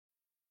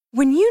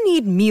When you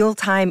need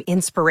mealtime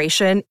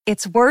inspiration,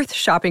 it's worth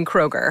shopping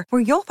Kroger,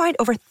 where you'll find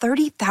over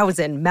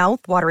 30,000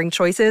 mouth-watering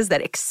choices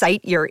that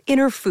excite your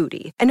inner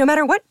foodie. And no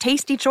matter what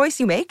tasty choice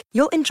you make,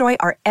 you'll enjoy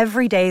our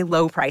everyday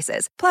low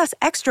prices, plus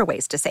extra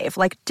ways to save,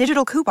 like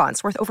digital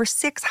coupons worth over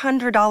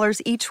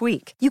 $600 each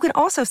week. You can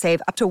also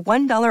save up to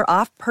 $1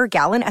 off per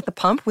gallon at the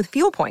pump with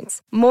fuel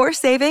points. More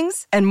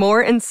savings and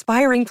more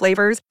inspiring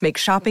flavors make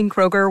shopping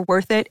Kroger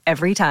worth it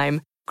every time.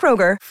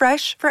 Kroger,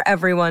 fresh for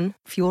everyone.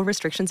 Fuel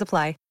restrictions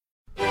apply.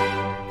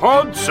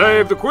 Pod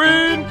Save the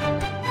Queen!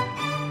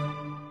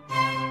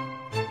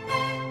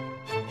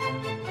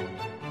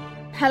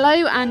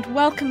 Hello and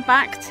welcome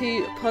back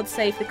to Pod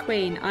Save the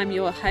Queen. I'm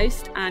your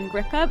host, Anne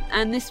Gripper,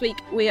 and this week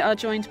we are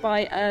joined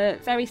by a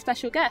very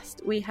special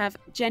guest. We have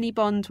Jenny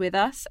Bond with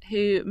us,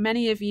 who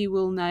many of you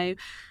will know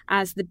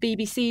as the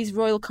BBC's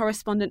royal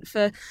correspondent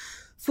for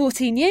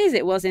 14 years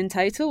it was in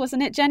total,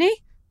 wasn't it, Jenny?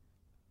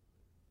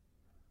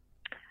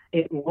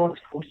 It was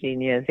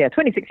 14 years,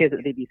 26 years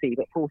at the BBC,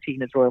 but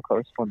 14 as royal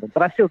correspondent.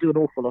 But I still do an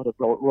awful lot of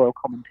royal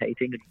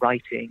commentating and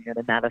writing and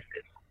analysis.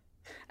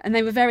 And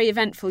they were very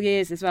eventful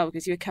years as well,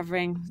 because you were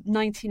covering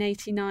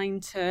 1989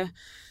 to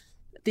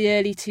the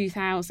early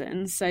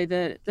 2000s. So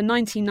the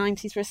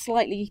 1990s were a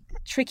slightly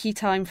tricky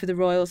time for the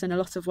royals in a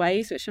lot of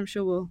ways, which I'm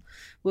sure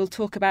we'll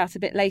talk about a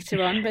bit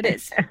later on. But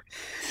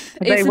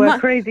they were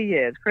crazy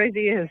years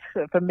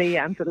for me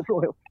and for the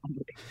royal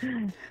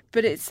family.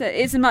 But it's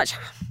a much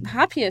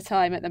happier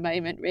time at the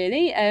moment,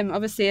 really.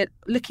 Obviously,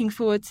 looking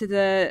forward to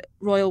the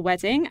royal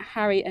wedding,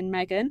 Harry and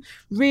Meghan.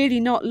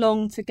 Really not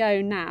long to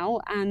go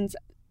now, and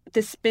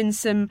there's been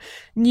some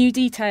new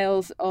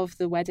details of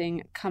the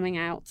wedding coming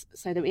out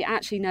so that we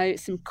actually know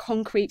some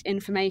concrete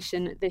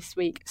information this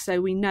week.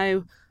 So we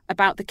know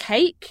about the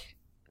cake.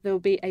 There'll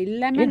be a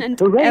lemon and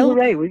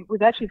hooray!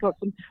 We've actually got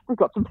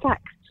some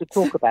facts to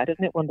talk about,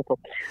 isn't it wonderful?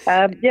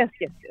 Yes.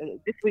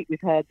 This week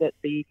we've heard that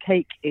the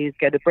cake is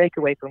going to break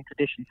away from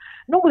tradition.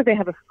 Normally they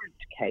have a fruit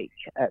cake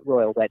at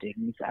royal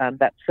weddings, and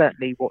that's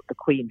certainly what the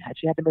Queen had.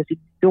 She had the most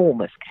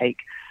enormous cake.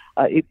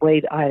 It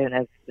weighed, I don't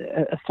know,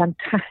 a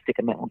fantastic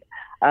amount.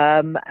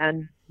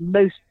 And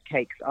most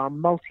cakes are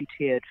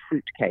multi-tiered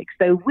fruit cakes.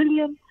 So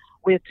William,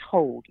 we're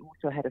told,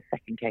 also had a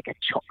second cake, a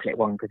chocolate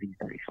one, because he's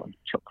very fond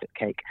of chocolate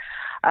cake.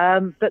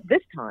 But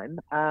this time,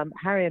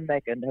 Harry and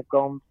Meghan have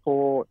gone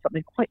for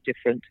something quite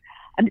different.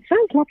 And it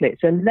sounds lovely.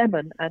 It's a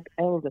lemon and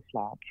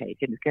elderflower cake,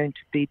 and it's going to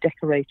be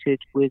decorated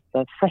with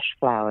fresh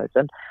flowers.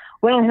 And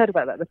when I heard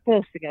about that, the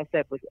first thing I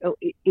said was,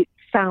 it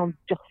sounds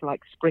just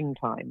like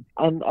springtime.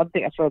 And I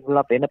think that's rather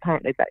lovely. And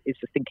apparently that is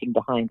the thinking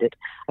behind it.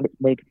 And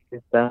it's made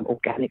with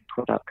organic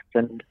products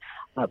and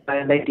by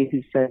a lady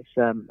who says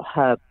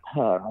her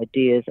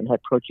ideas and her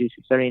produce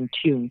is very in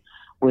tune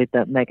with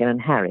Meghan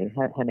and Harry.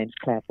 Her name's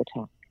Claire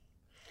Patel.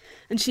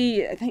 And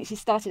I think she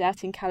started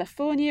out in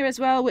California as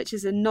well, which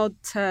is a nod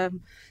to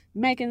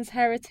Meghan's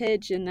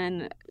heritage. And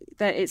then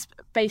it's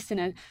based in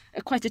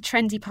a quite a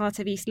trendy part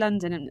of East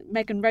London. And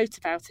Meghan wrote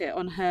about it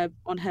on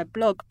her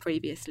blog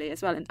previously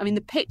as well. And I mean,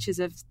 the pictures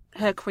of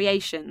her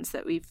creations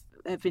that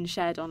have been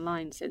shared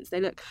online since, they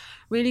look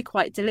really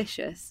quite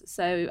delicious.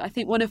 So I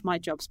think one of my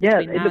jobs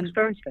between it looks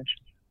very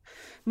special.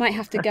 Might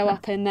have to go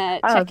up and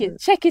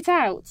check it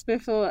out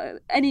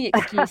before any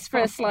excuse for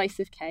a slice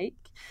of cake.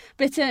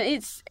 But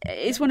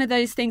it's one of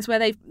those things where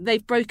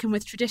they've broken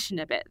with tradition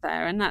a bit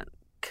there, and that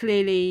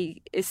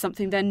clearly is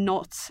something they're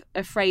not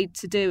afraid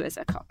to do as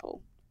a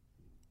couple.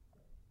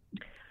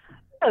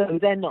 No,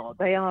 they're not.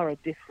 They are a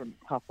different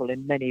couple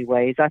in many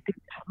ways. I think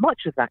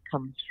much of that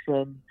comes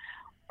from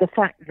the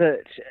fact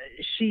that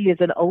she is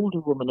an older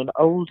woman, an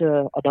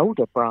older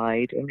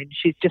bride. I mean,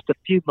 she's just a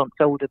few months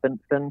older than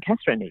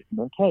Catherine even,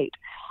 and Kate.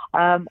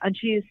 And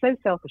she is so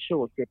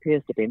self-assured, she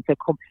appears to be, and so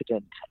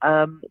confident.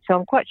 So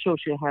I'm quite sure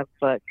she'll have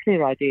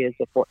clear ideas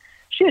of what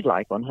she'd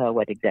like on her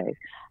wedding day.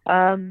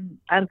 And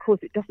of course,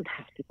 it doesn't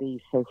have to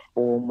be so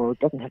formal. It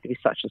doesn't have to be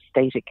such a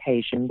state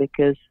occasion,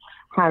 because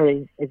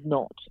Harry is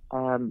not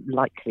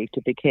likely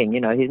to be king.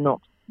 You know, he's not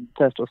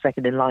first or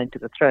second in line to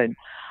the throne.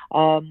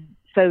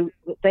 So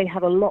they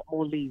have a lot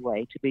more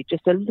leeway to be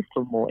just a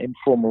little more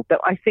informal.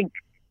 But I think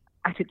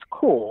at its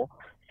core,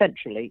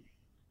 centrally,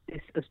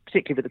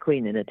 particularly with the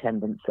Queen in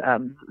attendance,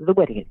 the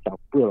wedding itself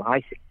will, I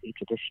think, be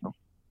traditional.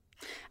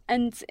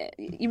 And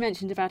you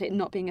mentioned about it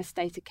not being a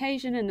state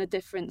occasion and the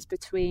difference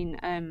between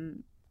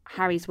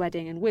Harry's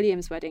wedding and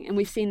William's wedding. And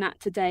we've seen that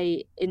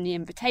today in the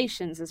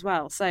invitations as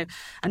well. So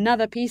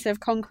another piece of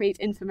concrete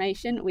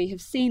information, we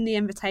have seen the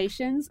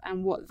invitations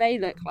and what they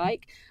look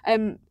like.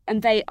 And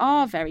they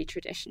are very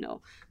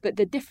traditional. But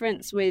the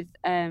difference with,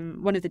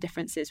 one of the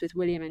differences with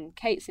William and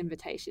Kate's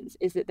invitations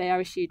is that they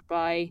are issued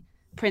by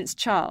Prince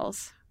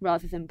Charles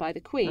rather than by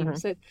the Queen.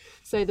 Mm-hmm.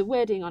 So the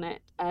wording on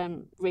it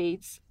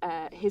reads,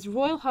 His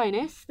Royal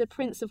Highness, the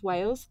Prince of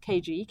Wales,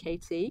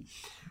 KT,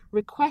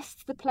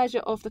 requests the pleasure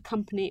of the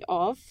company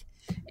of,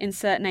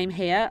 insert name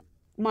here,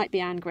 might be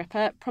Anne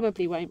Gripper,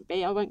 probably won't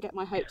be, I won't get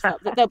my hopes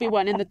up that there'll be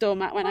one in the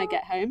doormat when I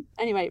get home.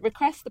 Anyway,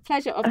 requests the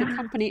pleasure of the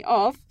company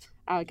of,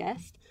 our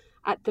guest,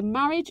 at the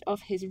marriage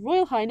of His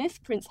Royal Highness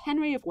Prince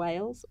Henry of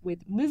Wales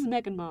with Ms.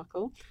 Meghan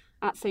Markle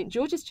at St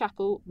George's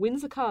Chapel,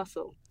 Windsor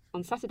Castle,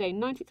 on Saturday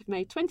 19th of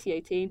May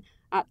 2018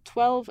 at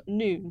 12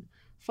 noon,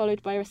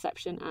 followed by a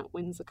reception at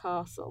Windsor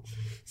Castle.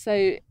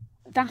 So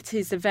that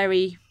is a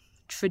very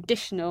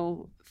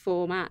traditional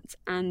format,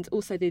 and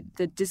also the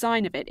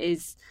design of it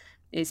is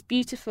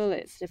beautiful.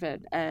 It's sort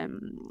of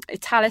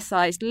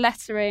italicized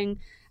lettering,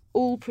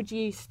 all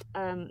produced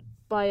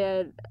by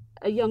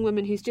a young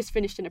woman who's just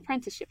finished an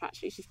apprenticeship,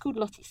 actually. She's called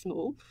Lottie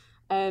Small,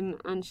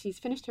 and she's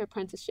finished her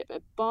apprenticeship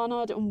at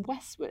Barnard and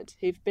Westwood,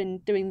 who've been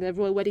doing the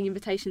Royal Wedding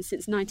Invitations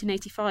since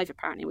 1985,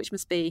 apparently, which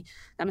must be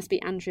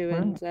Andrew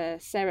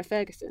and Sarah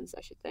Ferguson's,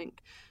 I should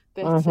think.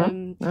 But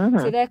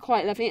so they're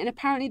quite lovely, and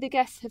apparently the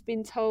guests have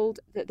been told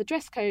that the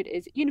dress code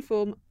is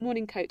uniform,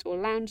 morning coat or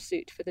lounge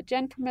suit for the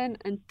gentlemen,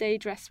 and day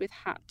dress with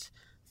hat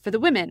for the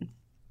women.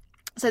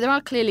 So there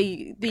are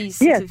clearly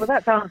these. Yes, well,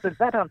 that answered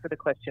the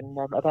question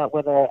about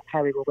whether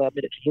Harry will wear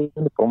military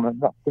uniform,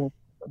 and that's been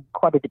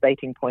quite a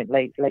debating point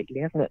lately,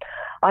 hasn't it?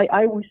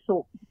 I always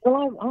thought,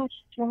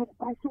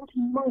 I thought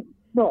he might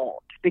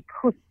not,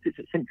 because it's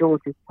at St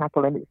George's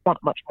Chapel and it's that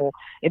much more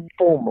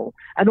informal.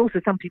 And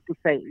also, some people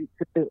say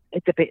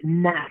it's a bit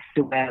naff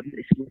to wear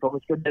military uniform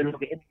if you're no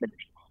longer in the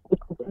military.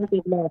 Because as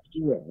of last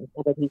year,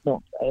 although he's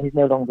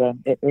no longer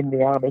in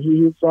the army,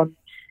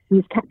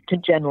 he's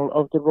Captain General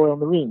of the Royal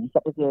Marines.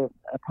 That was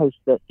a post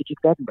that the Duke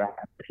of Edinburgh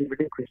had, but he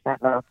relinquished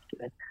that last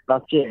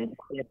year and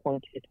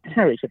appointed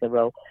Harry to the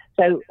role.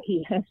 So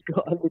he has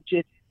got a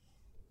legit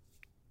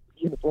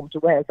uniform to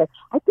wear. So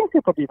I guess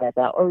he'll probably wear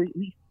that, or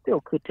he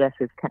still could dress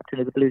as Captain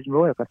of the Blues and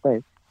Royals, I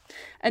suppose.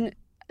 And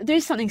there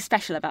is something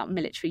special about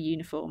military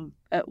uniform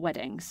at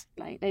weddings.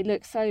 Like they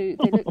look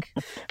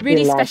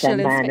really special. Like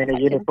a man in a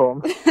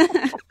uniform.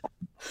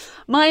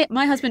 My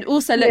husband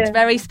also looked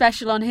very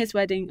special on his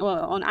wedding, or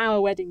on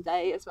our wedding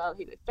day as well.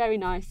 He looked very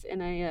nice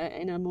in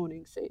a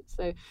morning suit.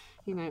 So,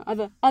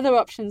 other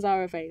options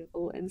are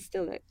available and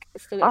still look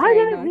very nice. I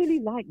don't really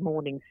like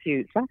morning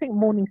suits. I think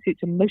morning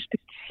suits are most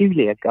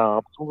peculiar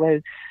garbs,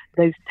 although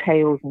those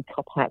tails and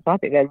top hats, I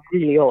think they're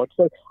really odd.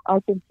 So I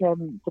think the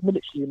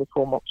military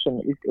uniform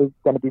option is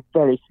going to be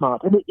very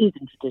smart, and it is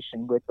in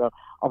tradition with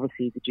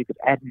obviously the Duke of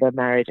Edinburgh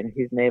married in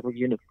his naval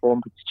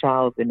uniform, Prince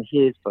Charles in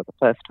his for the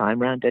first time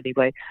round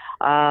anyway,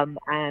 and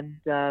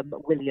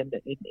William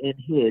in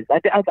his. I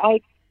think I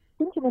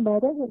don't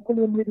think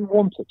William really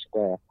wanted to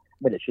wear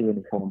military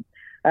uniform.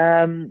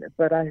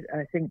 But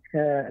I think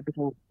a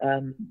little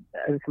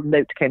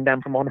note came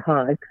down from on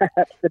high,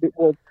 perhaps, that it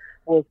was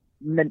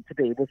meant to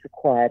be, was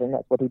required, and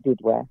that's what he did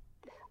wear.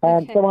 So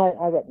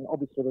I reckon,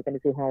 obviously, we're going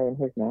to see Harry in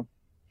his now.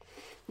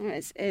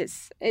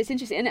 It's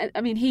interesting, and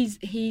I mean,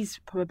 he's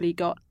probably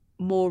got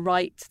more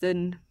right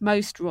than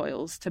most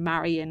royals to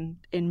marry in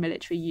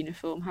military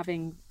uniform,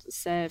 having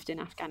served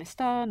in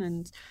Afghanistan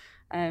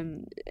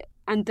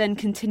and then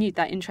continued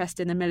that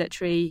interest in the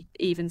military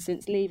even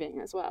since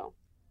leaving as well.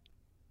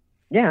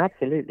 Yeah,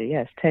 absolutely.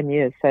 Yes, 10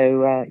 years.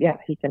 So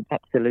he can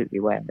absolutely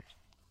wear it.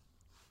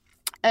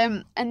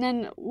 And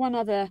then one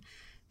other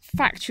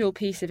factual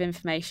piece of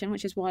information,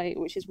 which is why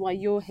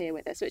you're here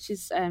with us, which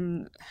is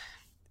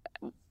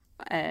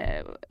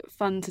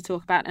fun to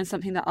talk about and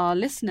something that our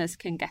listeners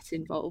can get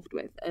involved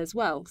with as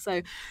well.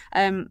 So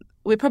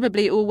we're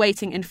probably all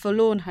waiting in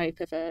forlorn hope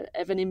of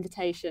an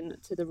invitation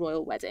to the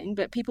royal wedding,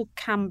 but people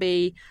can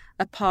be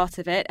a part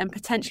of it and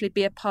potentially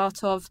be a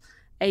part of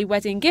a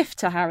wedding gift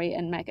to Harry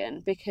and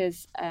Meghan,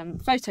 because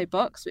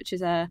Photobox, which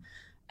is a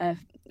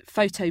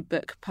photo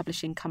book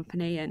publishing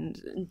company and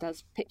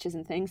does pictures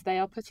and things, they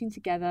are putting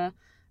together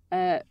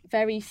a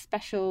very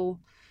special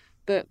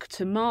book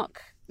to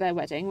mark their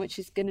wedding, which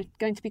is going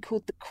to be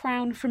called The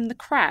Crown from the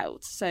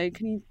Crowd. So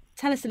can you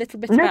tell us a little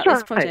bit about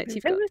this project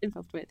you've got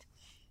involved with?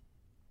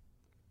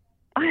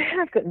 I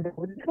have got involved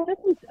with it. I have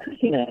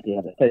an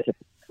idea that Photobox.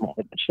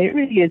 It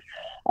really is.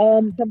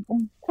 I'm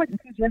quite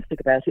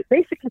enthusiastic about it.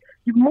 Basically,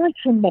 you might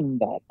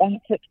remember back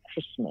at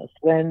Christmas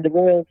when the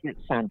royals were at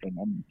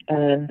Sandringham,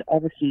 and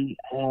obviously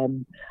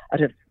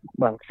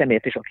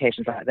semi-official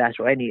occasions like that,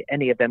 or any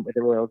event where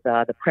the royals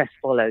are, the press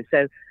follows.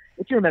 So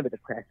if you remember the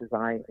press, as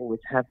I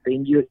always have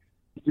been,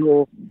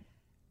 you're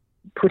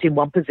put in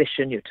one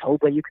position, you're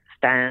told where you can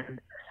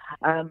stand.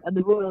 And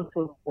the royals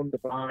will wander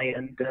by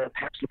and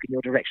perhaps look in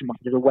your direction,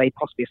 might get away,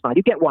 possibly a smile.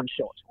 You get one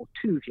shot, or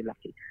two if you're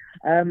lucky.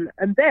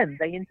 And then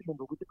they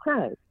intermingle with the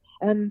crowd.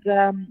 And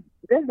then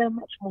they're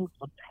much more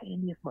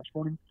spontaneous, much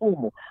more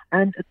informal.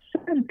 And at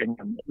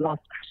Sandringham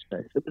last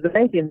Christmas, there was a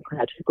lady in the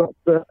crowd who got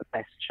the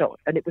best shot.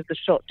 And it was the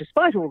shot,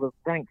 despite all the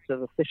ranks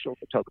of official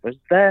photographers,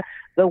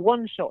 the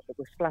one shot that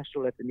was splashed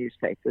all over the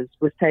newspapers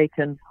was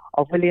taken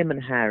of William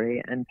and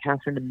Harry and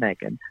Catherine and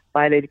Meghan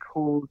by a lady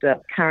called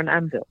Karen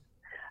Anvil.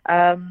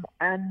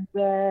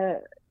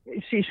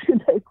 She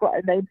made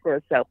quite a name for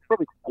herself,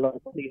 probably quite a lot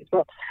of money as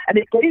well. And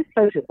it gave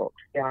Photobox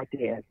the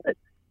idea that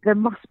there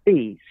must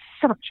be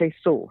such a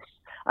source,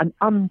 an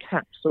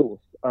untapped source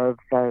of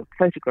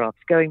photographs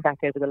going back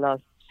over the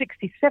last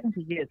 60,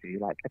 70 years, if you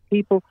like, of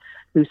people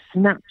who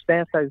snapped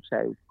their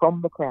photos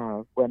from the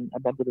crowd when a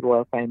member of the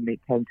royal family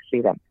came to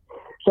see them.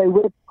 So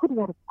we're putting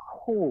out a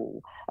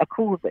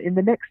call that in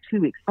the next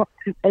 2 weeks, up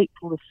to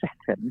April the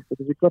 2nd,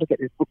 because we've got to get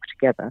this book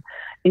together.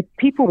 If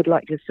people would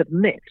like to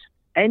submit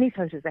any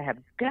photos they have,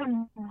 go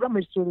and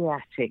rummage through the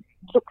attic,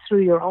 look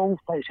through your old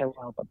photo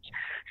albums,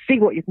 see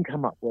what you can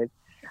come up with.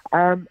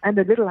 And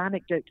a little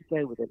anecdote to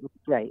go with it would be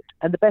great.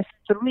 And the best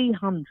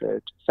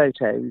 300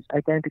 photos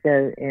are going to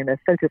go in a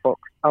photo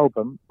box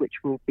album,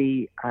 which will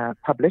be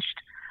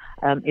published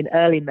in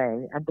early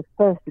May. And the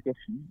first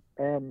edition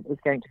is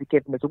going to be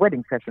given as a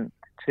wedding present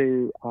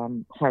to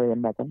Harry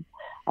and Meghan.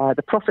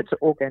 The profits are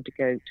all going to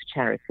go to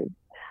charity.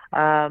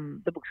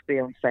 The books will be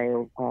on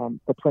sale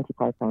for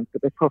 £25,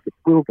 but the profits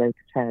will go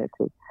to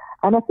charity.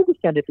 And I think it's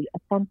going to be a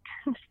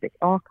fantastic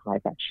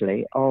archive,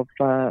 actually, of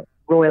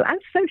royal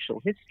and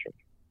social history.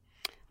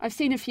 I've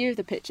seen a few of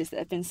the pictures that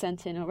have been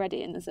sent in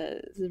already, and there's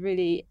a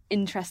really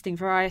interesting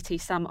variety.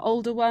 Some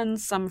older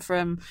ones, some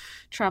from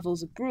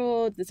travels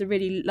abroad. There's a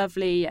really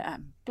lovely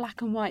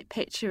black and white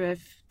picture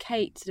of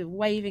Kate sort of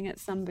waving at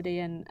somebody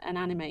and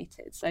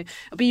animated. So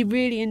it'll be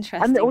really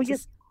interesting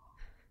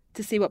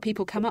to see what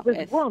people come up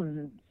with.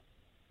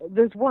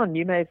 There's one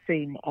you may have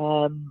seen,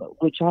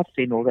 which I've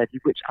seen already,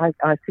 which I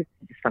think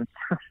is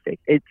fantastic.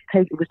 It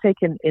was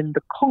taken in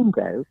the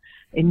Congo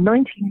in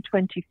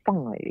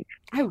 1925.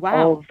 Oh,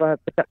 wow. Of the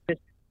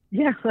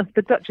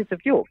Duchess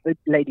of York, the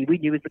lady we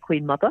knew as the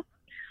Queen Mother.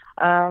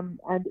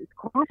 And it's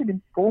quite an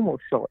informal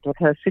shot of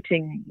her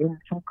sitting in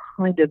some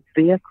kind of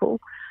vehicle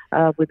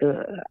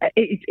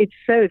it's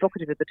so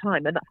evocative at the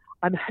time. And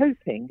I'm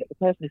hoping that the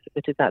person who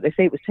submitted that, they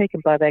say it was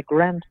taken by their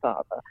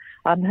grandfather.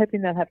 I'm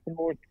hoping they'll have some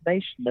more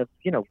information of,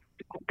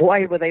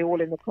 why were they all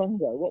in the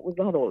Congo? What was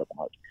that all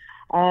about?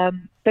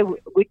 So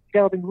we're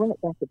delving right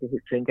back into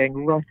history and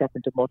going right up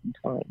into modern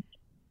times.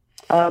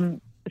 So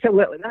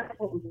that's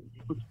what we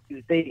will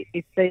do.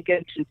 If they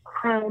go to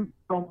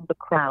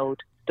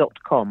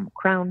crownfromthecrowd.com,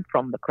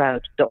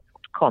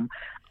 crownfromthecrowd.com,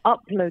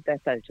 upload their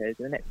photos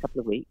in the next couple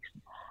of weeks.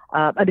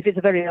 And if it's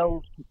a very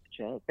old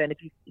picture, then if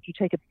you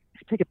take a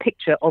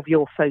picture of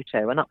your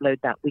photo and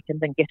upload that, we can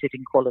then get it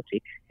in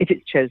quality if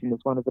it's chosen as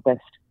one of the best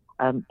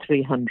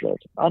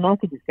 300. And I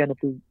think it's going to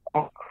be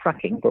a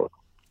cracking book.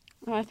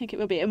 Oh, I think it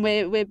will be, and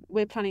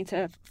we're planning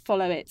to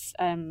follow its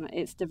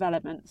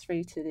development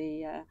through to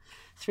the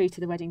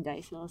wedding day.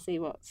 So I'll see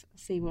what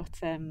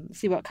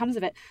comes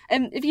of it.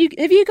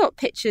 Have you got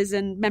pictures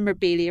and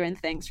memorabilia and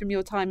things from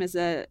your time as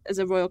a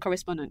royal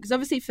correspondent? Because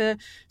obviously for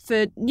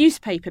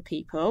newspaper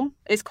people,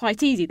 it's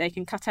quite easy. They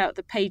can cut out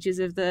the pages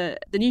of the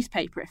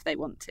newspaper if they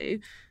want to.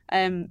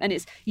 And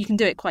you can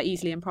do it quite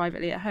easily and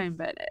privately at home.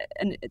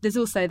 And there's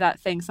also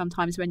that thing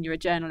sometimes when you're a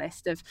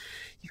journalist of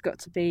you've got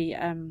to be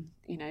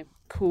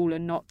cool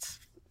and not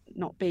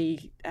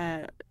be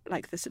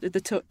like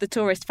the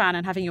tourist fan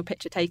and having your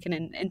picture taken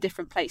in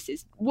different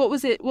places. What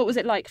was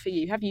it like for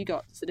you? Have you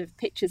got sort of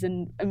pictures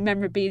and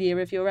memorabilia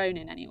of your own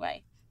in any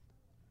way?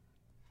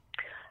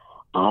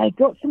 I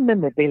got some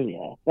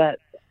memorabilia, but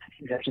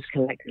I've just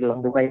collected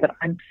along the way, but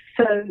I'm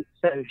so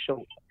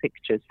short of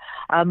pictures.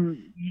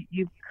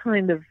 You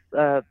kind of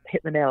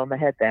hit the nail on the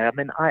head there. I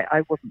mean,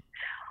 I wasn't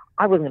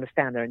going to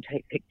stand there and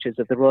take pictures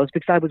of the royals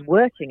because I was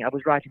working. I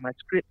was writing my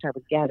script. I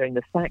was gathering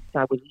the facts.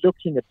 I was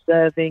looking,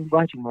 observing,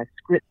 writing my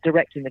script,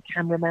 directing the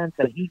cameraman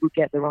so he would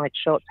get the right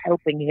shots,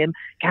 helping him,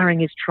 carrying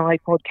his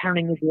tripod,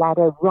 carrying his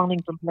ladder,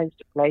 running from place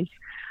to place.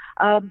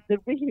 There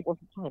really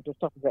wasn't time to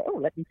stop and say,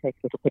 let me take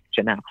a little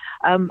picture now.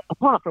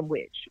 Apart from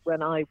which,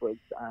 when I was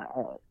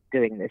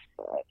doing this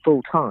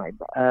full time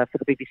for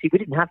the BBC, we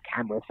didn't have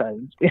camera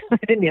phones. We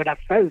didn't even have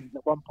phones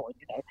at one point,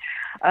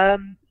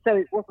 so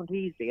it wasn't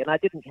easy, and I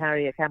didn't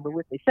carry a camera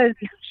with me. So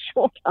the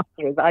short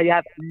answer is I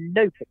have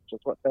no pictures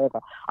whatsoever.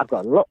 I've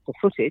got lots of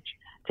footage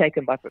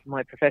taken by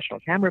my professional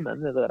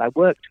cameraman that I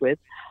worked with,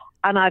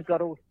 and I've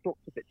got all sorts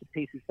of bits and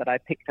pieces that I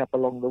picked up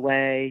along the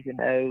way,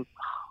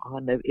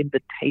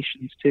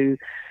 invitations to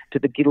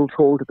the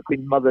Guildhall, to the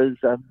Queen Mother's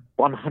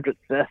 100th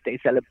birthday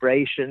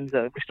celebrations,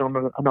 written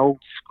on an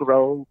old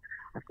scroll.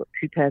 I've got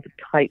 2 pairs of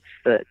tights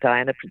that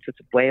Diana, Princess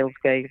of Wales,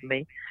 gave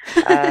me.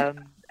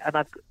 And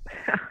I've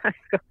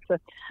got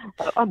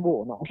I'm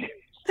worn out.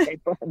 A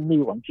brand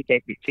new one she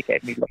gave me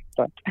lots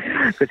of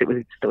time because it was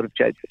a sort of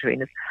joke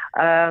between us.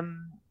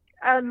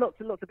 And lots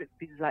of bits and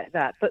pieces like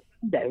that. But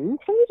no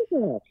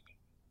photographs.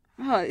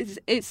 Oh,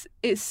 it's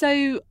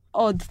so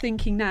odd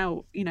thinking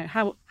now,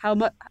 how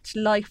much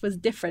life was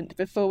different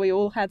before we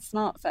all had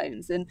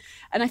smartphones, and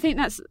I think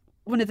that's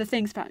one of the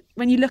things about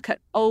when you look at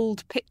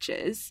old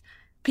pictures,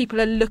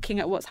 people are looking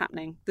at what's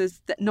happening.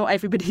 Not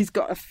everybody's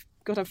got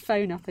a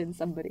phone up in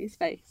somebody's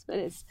face, but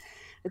it's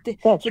a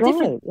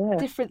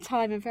different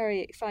time and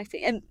very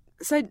exciting. And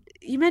so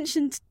you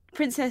mentioned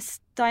Princess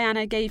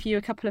Diana gave you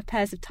a couple of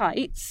pairs of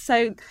tights.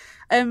 So,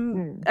 I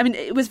mean,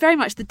 it was very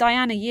much the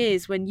Diana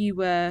years when you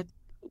were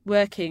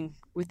working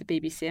with the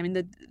BBC. I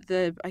mean,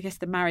 I guess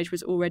the marriage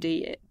was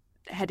already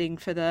heading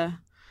for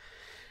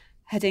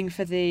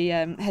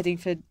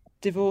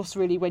divorce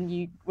really when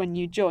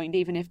you joined,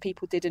 even if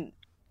people didn't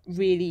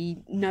really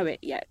know it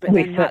yet. But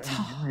then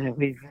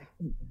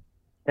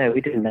No,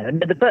 we didn't know.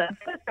 And the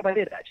first job I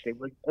did actually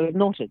was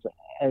not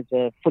as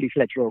a fully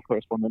fledged royal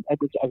correspondent. I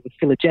was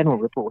still a general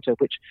reporter,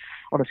 which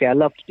honestly I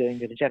loved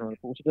doing as a general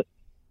reporter. But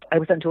I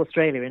was sent to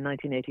Australia in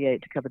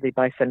 1988 to cover the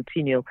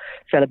bicentennial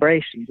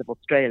celebrations of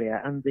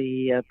Australia, and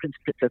the Prince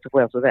and Princess of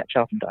Wales were there,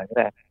 Charles and Di were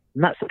there.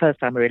 And that's the first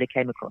time I really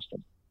came across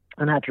them.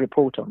 And I had to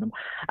report on them,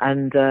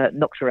 and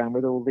knocked around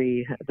with all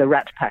the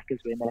rat pack, as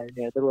we know.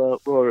 You know, there were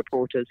royal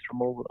reporters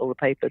from all the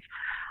papers.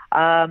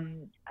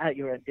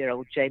 Your dear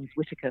old James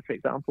Whittaker, for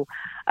example.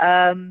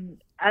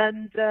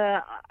 It's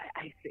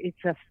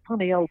a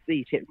funny old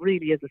beat. It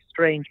really is a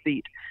strange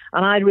beat.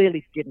 And I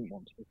really didn't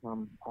want to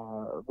become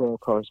a royal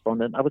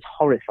correspondent. I was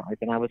horrified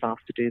when I was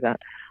asked to do that.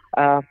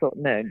 I thought,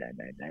 no.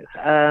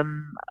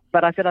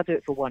 But I said I'd do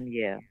it for 1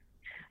 year.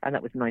 And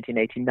that was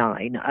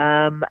 1989.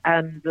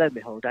 And lo and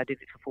behold, I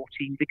did it for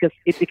 14 because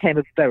it became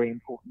a very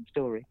important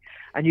story.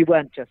 And you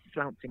weren't just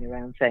flouncing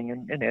around saying,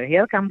 you know,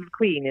 here comes the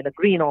Queen in a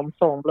green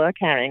ensemble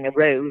carrying a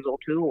rose or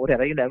two or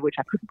whatever, you know, which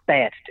I couldn't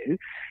bear to do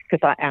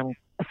because I am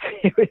a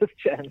serious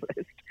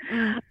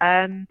journalist.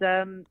 And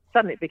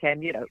suddenly it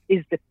became, you know,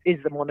 is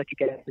the monarchy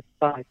going to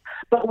survive?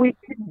 But we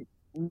didn't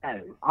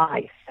know.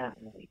 I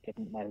certainly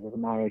didn't know that the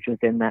marriage was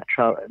in that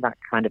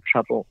kind of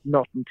trouble,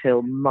 not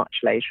until much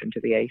later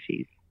into the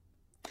 80s.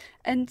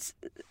 And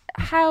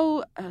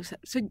how?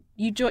 So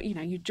you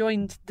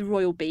joined the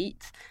Royal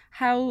Beat.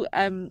 How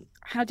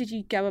did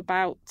you go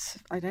about?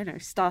 I don't know,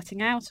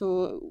 starting out,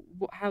 or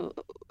how?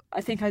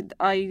 I think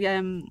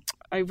I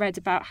read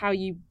about how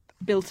you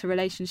built a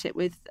relationship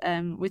with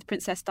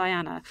Princess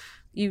Diana.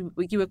 You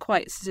were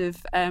quite sort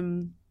of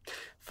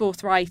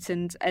forthright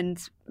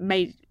and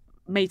made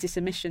this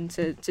a mission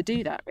to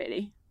do that,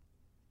 really.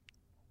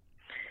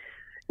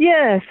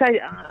 Yes,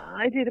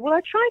 I did. Well,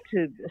 I tried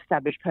to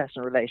establish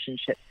personal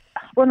relationships.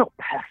 Well, not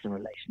personal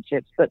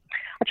relationships, but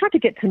I tried to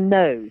get to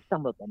know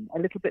some of them a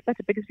little bit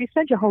better, because if you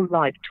spend your whole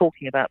life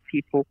talking about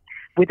people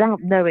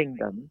without knowing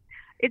them,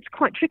 it's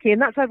quite tricky.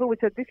 And that's why I've always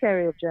said this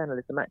area of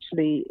journalism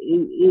actually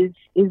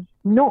is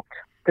not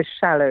the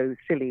shallow,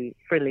 silly,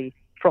 frilly,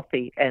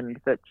 frothy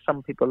end that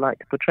some people like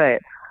to portray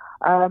it.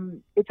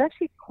 It's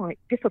actually quite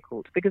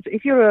difficult, because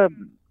if you're a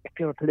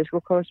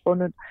political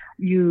correspondent,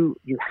 you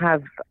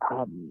have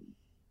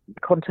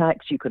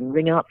contacts. You can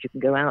ring up, you can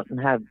go out and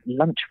have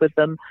lunch with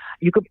them.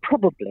 You could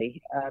probably,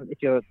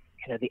 if you're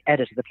the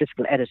editor, the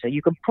political editor,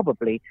 you can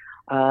probably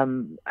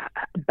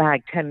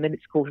bag 10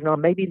 minutes, quarter an hour,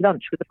 maybe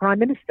lunch with the Prime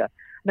Minister.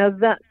 Now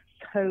that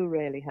so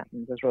rarely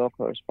happens as royal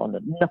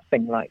correspondent.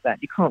 Nothing like that.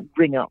 You can't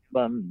ring up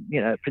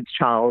Prince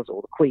Charles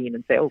or the Queen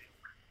and say, oh,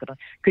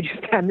 could you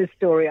stand this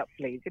story up,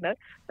 please? You know,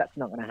 that's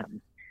not going to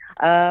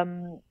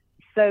happen.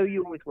 So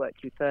you always work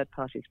through third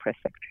parties, press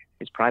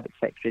secretaries, private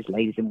secretaries,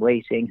 ladies in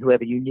waiting,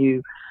 whoever you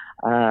knew,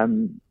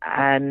 and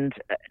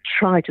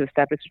try to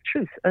establish the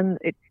truth. And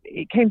it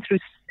came through.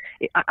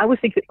 I always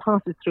think if it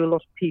passes through a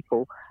lot of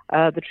people,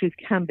 the truth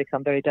can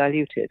become very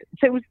diluted.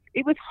 So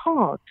it was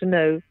hard to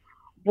know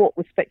what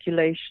was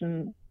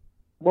speculation,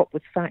 what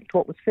was fact,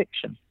 what was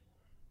fiction.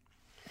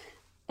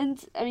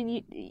 And I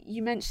mean,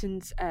 you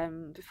mentioned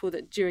before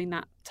that during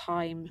that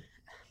time,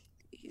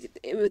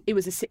 it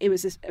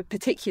was a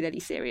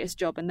particularly serious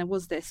job, and there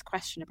was this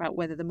question about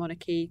whether the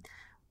monarchy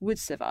would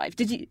survive.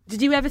 Did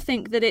you ever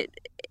think that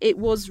it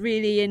was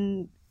really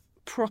in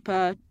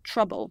proper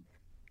trouble,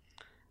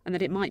 and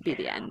that it might be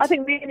the end? I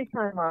think the only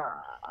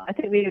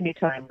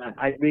time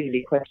I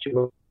really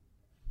questioned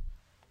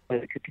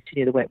whether it could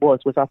continue the way it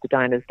was after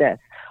Diana's death.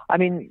 I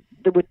mean,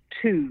 there were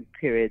two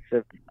periods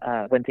of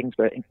when things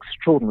were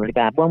extraordinarily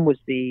bad. One was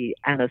the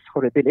annus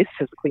horribilis,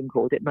 as the Queen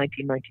called it,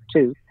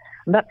 1992.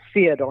 And that's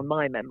seared on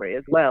my memory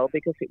as well,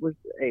 because it was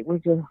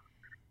an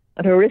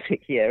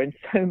horrific year in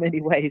so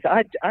many ways.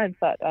 I'd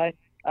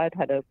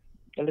had a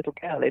little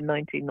girl in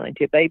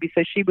 1990, a baby,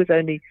 so she was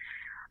only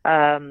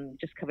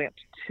just coming up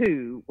to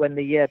 2 when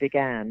the year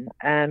began.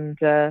 And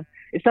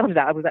it started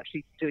out, I was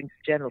actually doing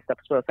some general stuff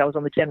as well. So I was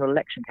on the general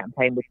election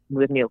campaign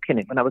with Neil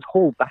Kinnock, when I was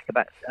hauled back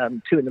about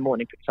 2 in the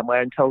morning from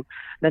somewhere and told,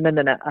 no.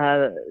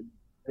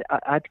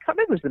 I can't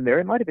remember if it was the Mirror.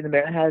 It might have been the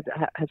Mirror.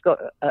 Has got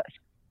a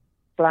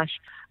splash,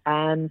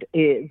 and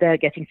they're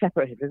getting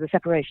separated. There's a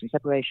separation.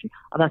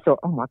 And I thought,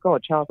 oh my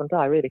God, Charles and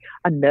Di, really?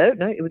 And no,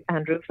 it was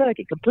Andrew and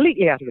Fergie,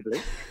 completely out of the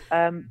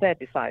blue. They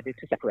decided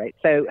to separate,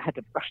 so had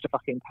to rush to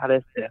Buckingham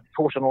Palace,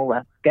 fought on all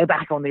that, go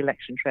back on the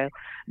election trail.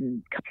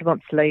 And a couple of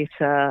months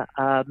later,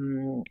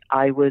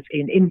 I was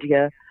in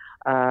India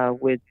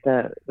with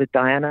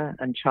Diana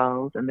and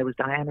Charles, and there was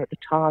Diana at the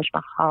Taj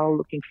Mahal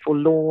looking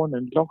forlorn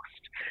and lost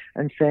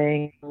and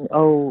saying,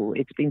 oh,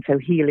 it's been so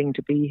healing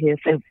to be here.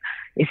 So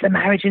is the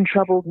marriage in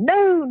trouble?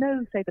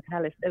 No, say the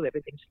palace. No,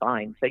 everything's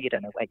fine. So you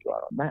don't know where you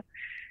are on that.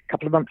 A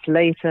couple of months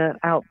later,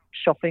 out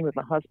shopping with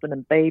my husband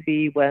and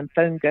baby, when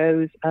phone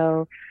goes,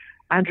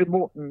 Andrew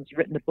Morton's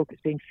written a book.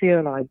 It's being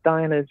serialized.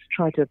 Diana's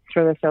tried to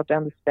throw herself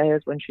down the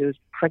stairs when she was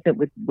pregnant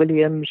with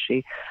William.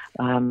 She's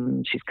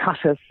cut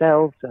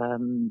herself.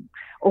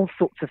 All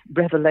sorts of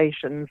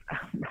revelations.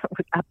 That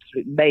was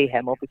absolute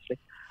mayhem, obviously.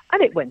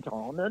 And it went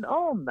on and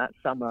on that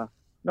summer.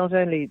 not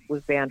only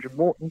was the Andrew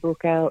Morton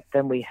book out,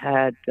 then we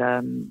had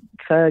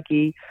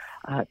Fergie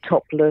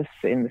topless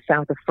in the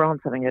south of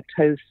France having her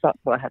toes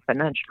sucked by her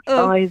financial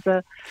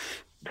advisor.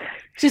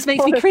 Just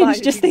makes me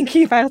cringe just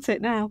thinking about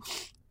it now.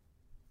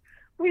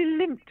 We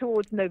limped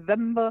towards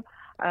November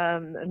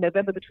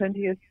the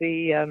 20th,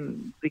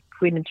 the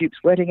Queen and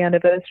Duke's wedding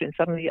anniversary, and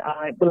suddenly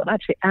I'm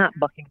actually at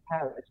Buckingham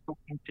Palace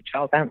talking to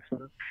Charles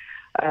Anson,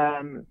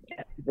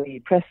 the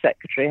press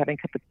secretary, having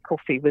a cup of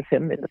coffee with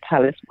him in the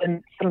palace,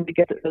 when suddenly we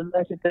get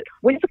alerted that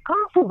the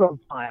castle's on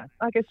fire.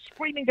 I go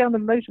screaming down the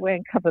motorway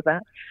and cover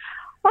that.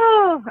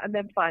 Oh, and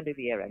then finally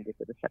the year ended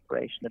with the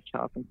separation of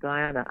Charles and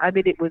Diana. I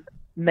mean, it was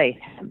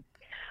mayhem.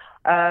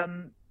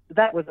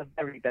 That was a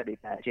very, very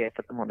bad year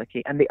for the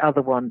monarchy. And the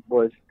other one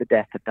was the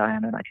death of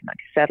Diana in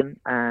 1997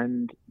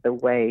 and the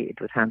way it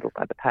was handled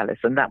by the palace.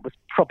 And that was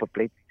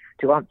probably,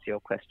 to answer your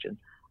question,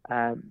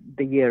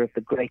 the year of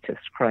the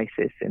greatest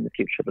crisis in the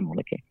future of the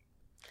monarchy.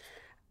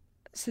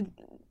 So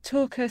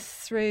talk us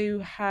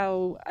through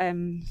how, at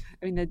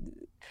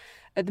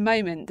the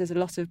moment, there's a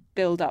lot of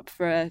build-up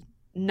for a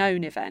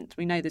known event.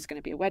 We know there's going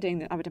to be a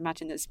wedding. I would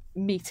imagine there's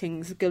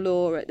meetings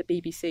galore at the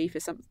BBC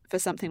for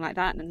something like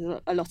that, and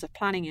there's a lot of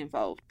planning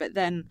involved. But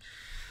then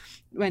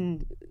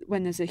when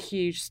there's a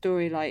huge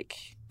story like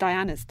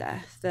Diana's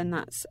death, then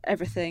that's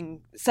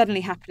everything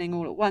suddenly happening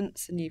all at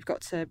once, and you've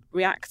got to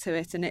react to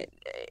it. And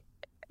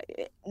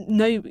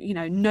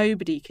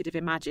nobody could have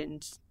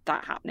imagined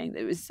that happening.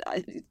 It was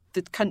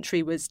the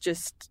country was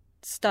just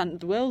stunned.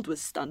 The world was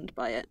stunned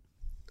by it.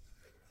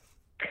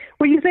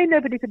 Well, you say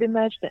nobody could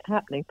imagine it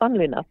happening.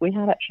 Funnily enough, we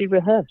had actually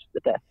rehearsed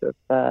the death of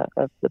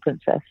the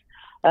princess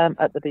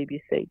at the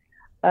BBC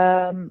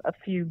a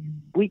few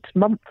weeks,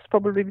 months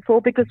probably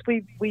before, because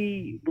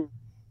we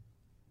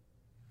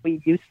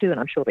used to, and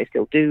I'm sure they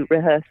still do,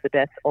 rehearse the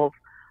death of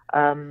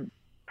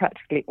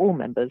practically all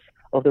members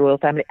of the royal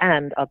family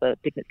and other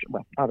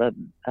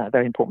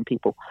very important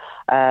people,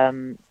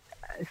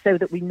 so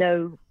that we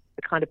know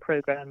the kind of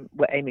program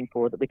we're aiming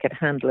for, that we can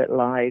handle it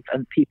live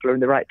and people are in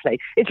the right place.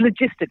 It's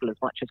logistical as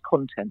much as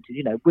content.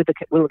 Will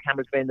the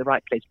cameras be in the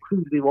right place? Who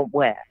do we want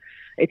where?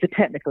 It's a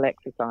technical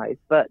exercise,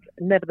 but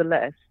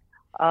nevertheless,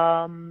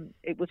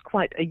 it was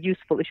quite a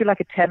useful, if you like,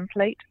 a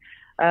template.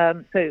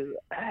 So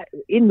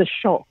in the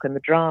shock and the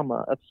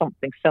drama of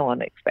something so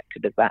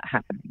unexpected as that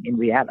happening in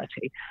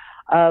reality,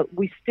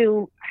 we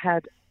still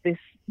had this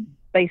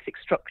basic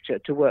structure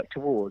to work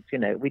towards.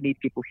 We need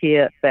people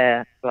here,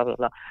 there, blah, blah,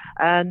 blah.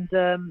 And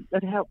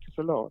that helped us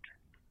a lot.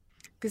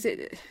 Because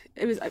it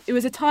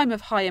was a time of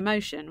high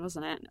emotion,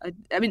 wasn't it?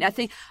 I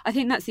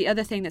think that's the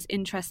other thing that's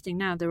interesting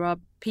now. There are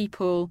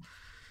people,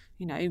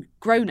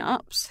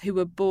 grown-ups who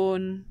were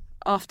born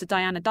after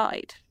Diana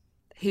died,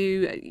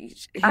 who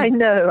I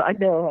know.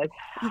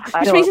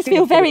 Which makes us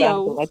feel very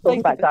old. I talk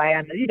about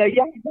Diana.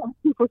 Young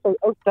people say,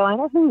 "Oh,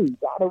 Diana who?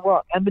 Diana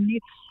what?" And then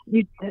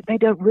they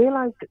don't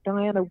realise that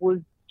Diana was.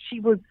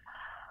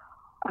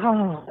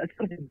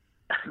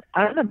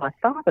 I remember my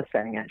father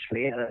saying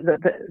actually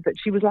that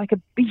she was like a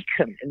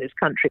beacon in this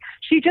country.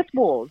 She just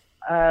was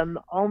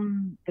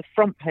on the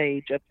front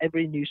page of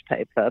every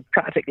newspaper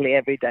practically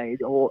every day,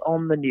 or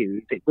on the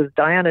news. It was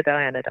Diana,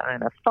 Diana,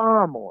 Diana,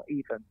 far more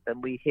even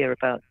than we hear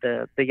about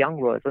the young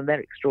royals, and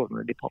they're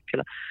extraordinarily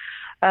popular.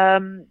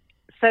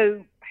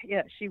 So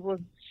yeah, she was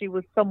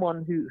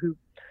someone who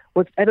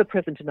was ever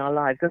present in our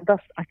lives, and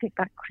thus I think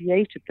that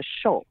created the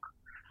shock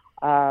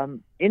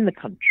in the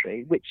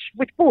country, which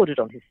bordered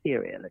on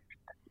hysteria, let's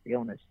be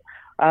honest,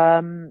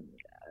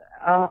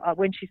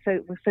 when she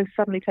was so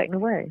suddenly taken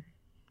away.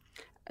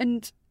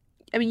 And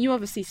you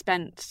obviously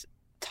spent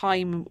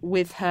time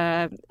with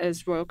her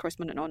as royal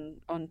correspondent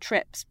on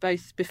trips,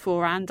 both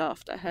before and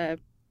after her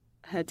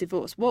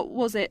divorce. What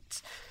was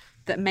it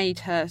that made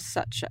her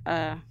such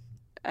a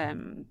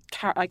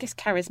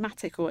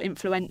charismatic or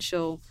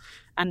influential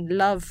and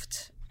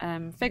loved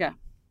figure?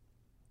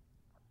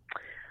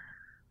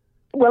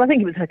 Well, I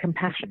think it was her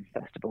compassion,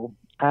 first of all.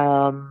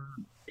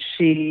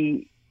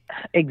 She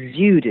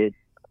exuded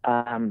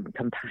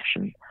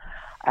compassion,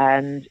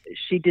 and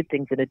she did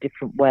things in a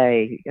different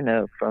way,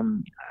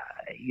 from,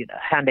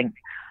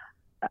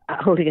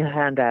 holding her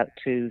hand out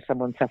to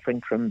someone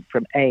suffering from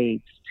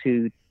AIDS,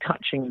 to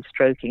touching and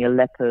stroking a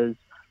leper's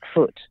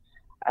foot,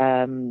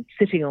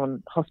 sitting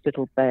on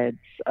hospital beds.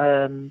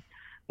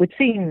 We'd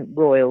seen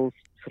royals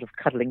sort of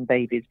cuddling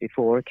babies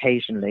before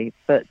occasionally,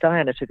 but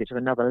Diana took it to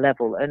another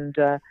level, and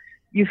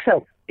you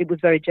felt it was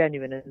very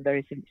genuine and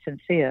very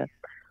sincere.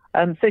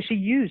 So she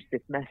used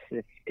this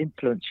massive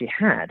influence she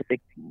had,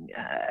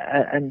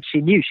 and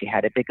she knew she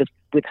had it, because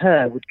with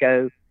her would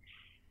go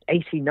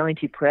 80,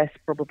 90 press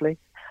probably.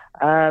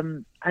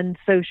 And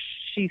so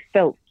she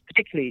felt,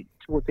 particularly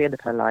towards the end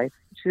of her life,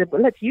 she said,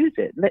 well, let's use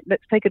it.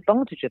 Let's take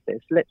advantage of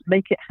this. Let's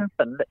make it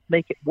happen. Let's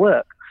make it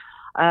work.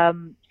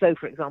 So,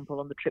 for example,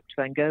 on the trip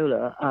to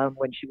Angola,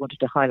 when she wanted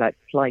to highlight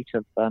the plight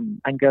of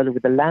Angola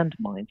with the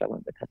landmines, I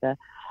went with her there.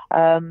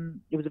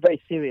 It was a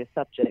very serious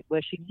subject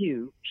where she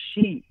knew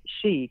she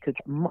could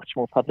get much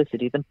more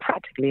publicity than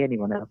practically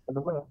anyone else in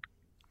the world.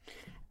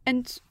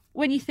 And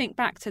when you think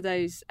back to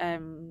those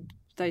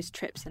those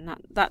trips and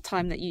that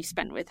time that you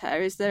spent with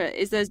her. Is there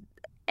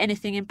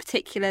anything in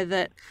particular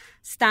that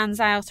stands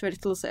out, or a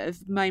little sort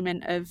of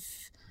moment of,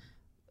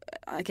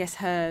 I guess,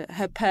 her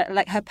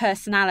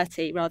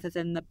personality rather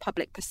than the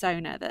public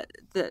persona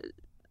that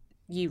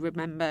you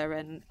remember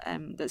and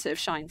that sort of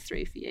shines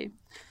through for you?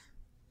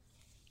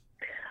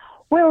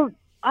 Well,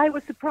 I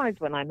was surprised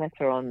when I met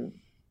her on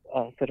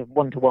sort of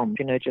one-to-one,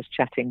 just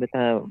chatting with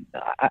her.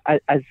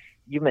 As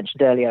you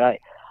mentioned earlier,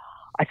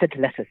 I said to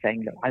Letta,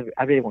 saying, look,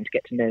 I really want to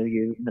get to know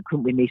you. And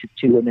couldn't we meet at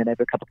 2 and then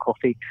over a cup of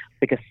coffee?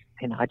 Because,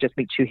 I just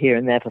meet you here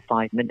and there for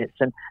 5 minutes.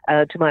 And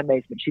to my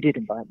amazement, she did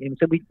invite me. And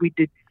so we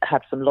did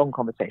have some long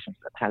conversations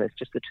at the palace,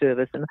 just the two of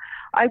us. And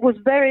I was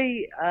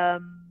very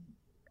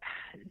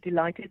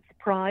delighted,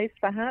 surprised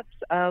perhaps,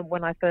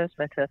 when I first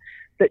met her,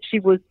 that she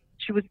was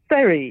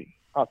very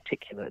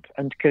articulate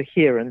and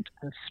coherent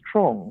and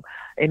strong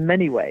in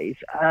many ways.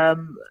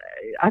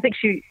 I think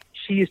she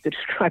used to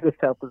describe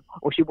herself as,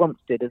 or she once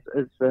did, as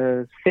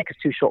thick as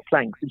 2 short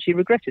planks, and she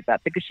regretted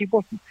that because she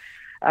wasn't.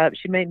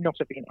 She may not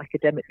have been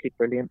academically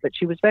brilliant, but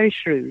she was very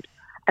shrewd,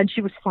 and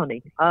she was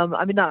funny.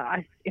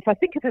 If I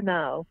think of her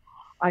now,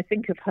 I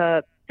think of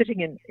her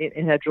sitting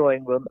in her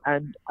drawing room,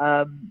 and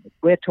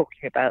we're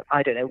talking about,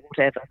 I don't know,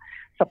 whatever,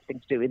 something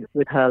to do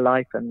with her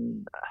life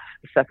and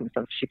the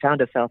circumstances she found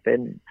herself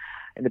in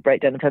the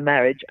breakdown of her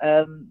marriage.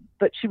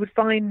 But she would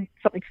find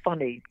something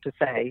funny to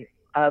say,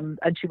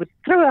 and she would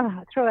throw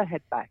her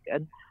head back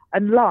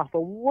and laugh, a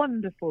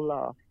wonderful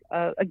laugh,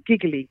 a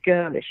giggly,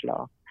 girlish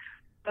laugh.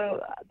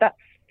 So that's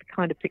the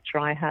kind of picture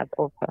I have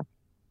of her.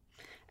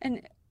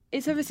 And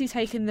it's obviously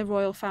taken the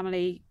royal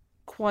family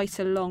quite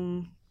a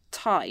long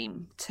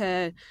time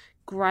to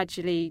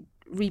gradually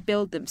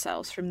rebuild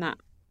themselves from that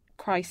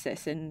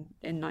crisis in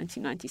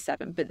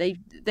 1997, but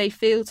they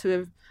seem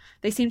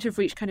to have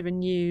reached kind of a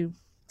new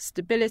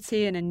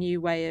stability and a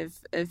new way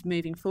of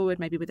moving forward,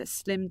 maybe with a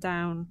slimmed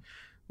down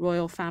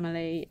royal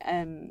family.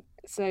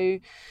 So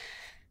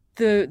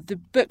the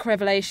book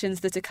Revelations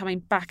that are coming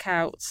back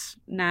out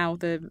now,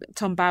 the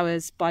Tom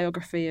Bowers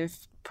biography of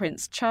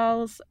Prince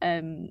Charles,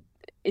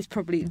 is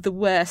probably the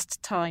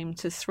worst time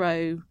to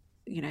throw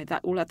that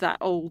all of that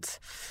old,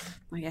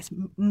 I guess,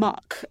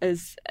 muck,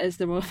 as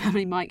the royal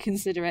family might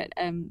consider it,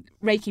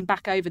 raking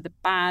back over the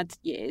bad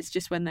years,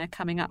 just when they're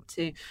coming up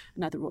to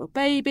another royal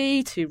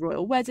baby, 2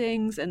 royal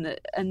weddings, and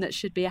that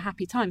should be a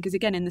happy time. Because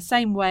again, in the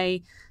same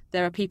way,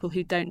 there are people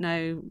who don't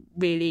know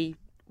really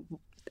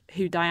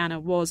who Diana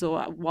was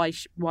or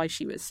why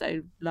she was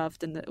so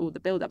loved and all the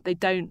build up. They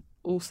don't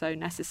also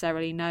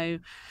necessarily know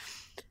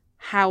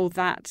how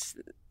that.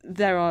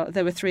 There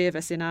were 3 of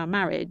us in our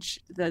marriage,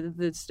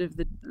 the sort of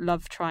the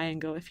love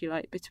triangle, if you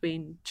like,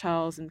 between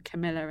Charles and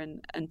Camilla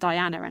and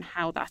Diana, and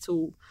how that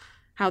all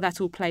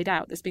played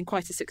out. There's been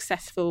quite a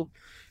successful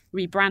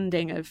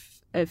rebranding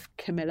of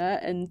Camilla,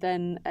 and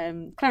then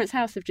Clarence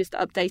House have just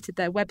updated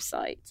their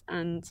website.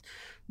 And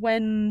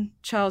when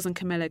Charles and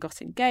Camilla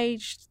got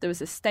engaged, there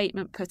was a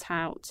statement put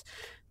out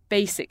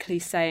basically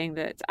saying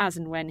that as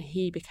and when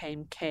he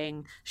became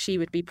king, she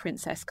would be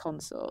princess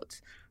consort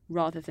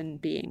rather than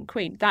being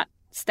queen. That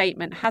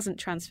statement hasn't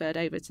transferred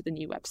over to the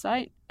new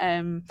website.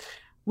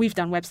 We've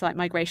done website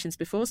migrations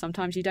before.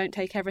 Sometimes you don't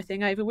take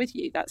everything over with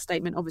you. That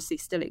statement obviously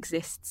still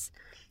exists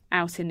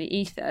out in the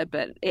ether,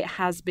 but it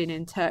has been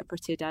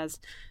interpreted as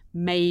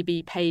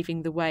maybe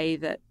paving the way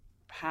that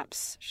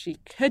perhaps she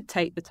could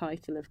take the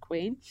title of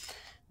queen.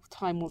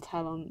 Time will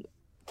tell on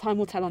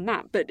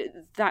that. But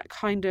that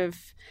kind of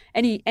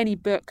any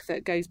book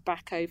that goes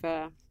back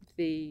over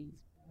the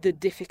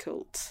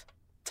difficult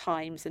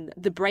times and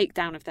the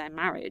breakdown of their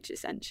marriage,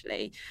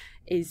 essentially,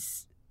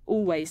 is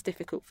always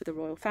difficult for the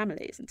royal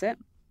family, isn't it?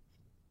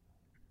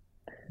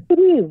 It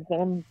is.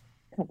 I'm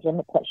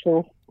not quite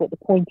sure what the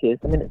point is.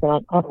 I mean, it's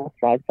an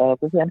unauthorised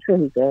biography. I'm sure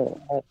he's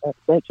a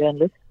great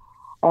journalist,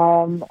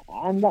 and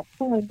that's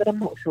fine, but I'm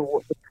not sure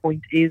what the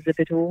point is of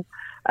it all.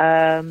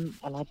 And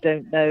I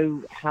don't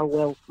know how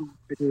well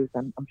it is.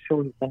 I'm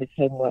sure he's done his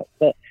homework,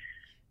 but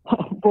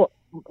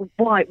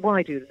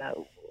why do that?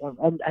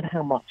 And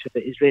how much of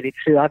it is really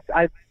true?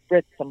 I've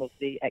read some of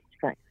the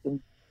extracts, and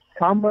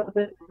some of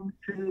it is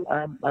true,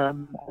 and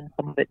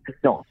some of it does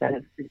not.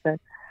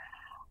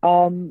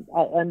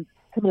 And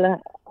Camilla,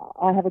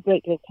 I have a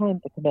great deal of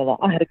time for Camilla.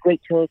 I had a great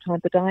deal of time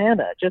for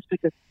Diana. Just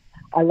because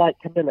I like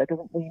Camilla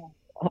doesn't mean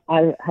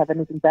I have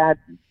anything bad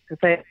to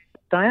say about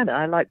Diana.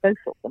 I like both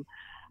of them,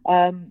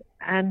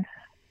 and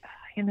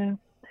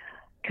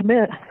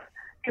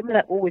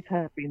Camilla always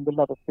has been the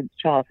love of Prince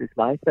Charles's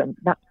life, and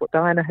that's what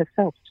Diana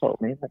herself told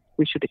me, that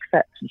we should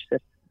accept. And she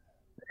said,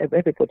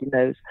 everybody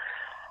knows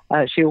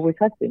she always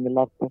has been the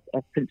love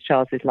of Prince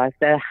Charles's life.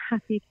 They're a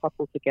happy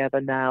couple together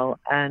now,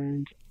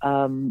 and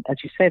as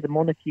you say, the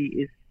monarchy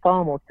is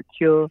far more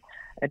secure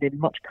and in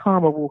much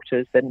calmer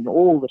waters than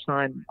all the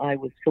time I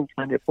was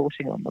full-time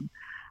reporting on them.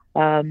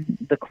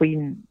 The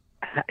Queen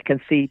can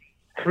see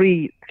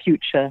 3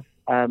 future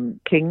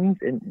kings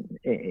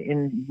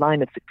in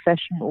line of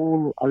succession,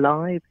 all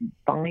alive and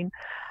fine,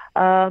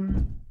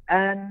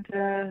 and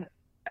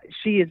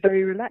she is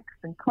very relaxed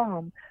and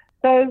calm.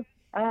 So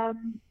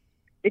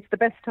it's the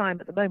best time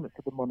at the moment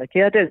for the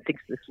monarchy. I don't think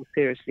this will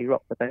seriously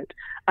rock the boat.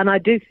 And I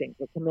do think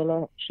that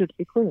Camilla should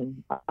be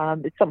queen.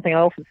 It's something I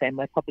often say in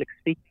my public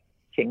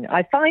speaking.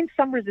 I find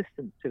some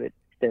resistance to it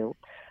still,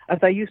 as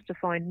I used to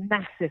find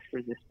massive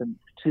resistance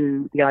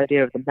to the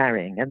idea of them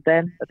marrying. And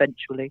then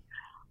eventually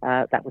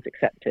that was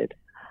accepted.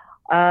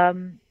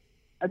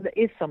 And there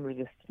is some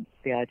resistance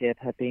to the idea of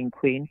her being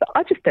queen, but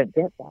I just don't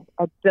get that.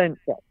 I don't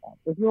get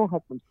that. If your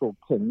husband's called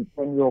king,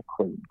 then you're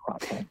queen,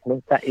 quite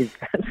frankly. That's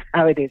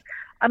how it is.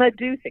 And I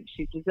do think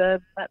she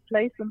deserves that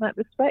place and that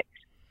respect.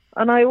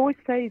 And I always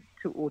say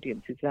to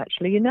audiences,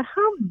 actually,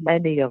 how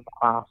many of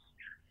us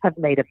have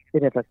made a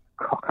bit of a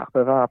cock-up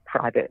of our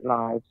private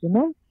lives,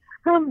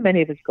 How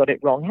many of us got it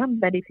wrong? How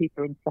many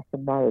people are in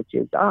second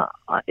marriages?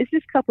 Is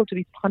this couple to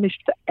be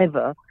punished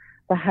forever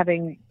for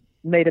having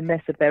made a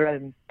mess of their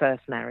own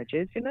first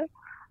marriages,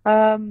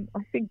 I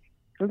think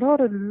a lot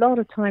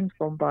of time's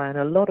gone by and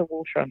a lot of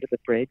water under the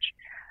bridge.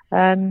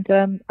 And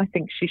I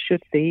think she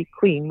should be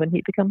queen when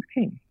he becomes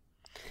king.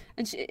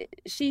 And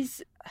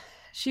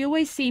she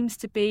always seems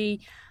to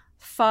be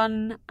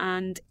fun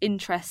and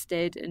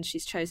interested, and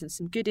she's chosen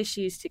some good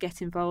issues to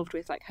get involved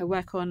with, like her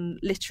work on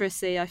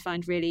literacy I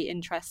find really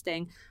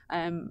interesting.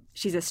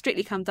 She's a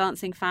Strictly Come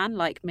Dancing fan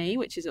like me,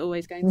 which is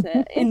always going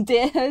to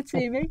endear her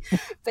to me.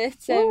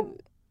 But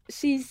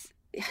she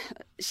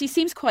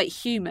seems quite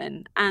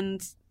human,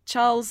 and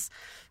Charles,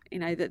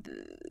 that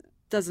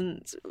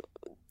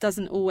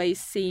doesn't always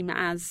seem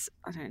as,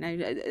 I don't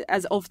know,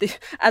 as of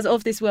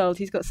this world.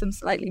 He's got some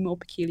slightly more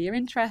peculiar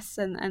interests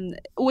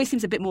and always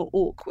seems a bit more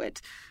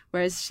awkward,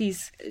 whereas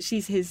she's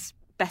his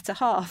better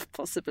half,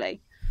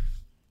 possibly.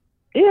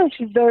 Yeah,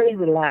 she's very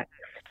relaxed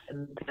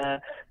and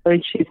very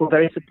cheerful,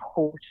 very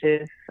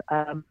supportive,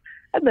 and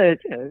they're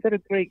a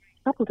great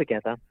couple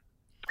together.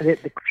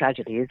 The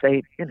tragedy is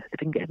they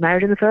didn't get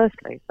married in the first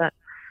place. That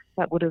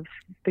would have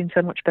been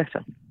so much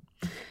better.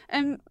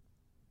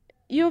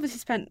 You obviously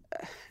spent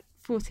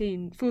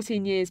 14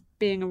 years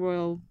being a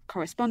royal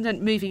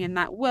correspondent, moving in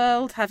that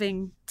world,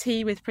 having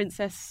tea with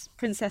Princess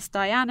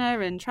Diana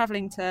and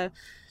travelling to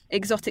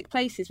exotic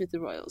places with the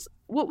royals.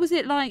 What was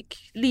it like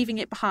leaving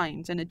it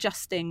behind and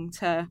adjusting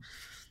to,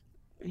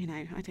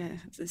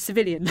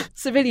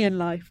 civilian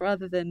life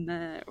rather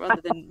than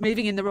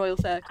moving in the royal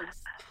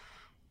circles?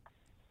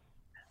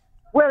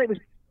 Well, it was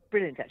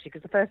brilliant, actually,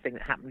 because the first thing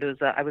that happened was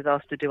I was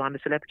asked to do I'm a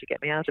Celebrity,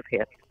 Get Me Out of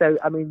Here. So,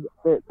 I mean,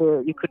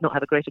 you could not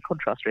have a greater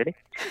contrast, really.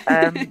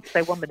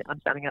 So 1 minute I'm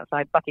standing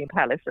outside Buckingham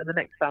Palace, and the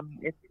next I'm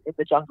in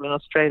the jungle in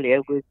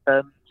Australia with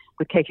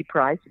Katie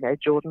Price,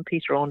 Jordan,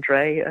 Peter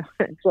Andre,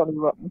 Johnny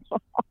Rotten,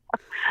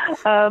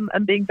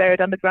 and being buried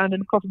underground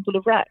in a coffin full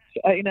of rats.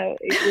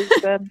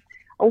 It was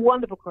a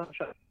wonderful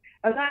contrast.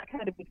 And that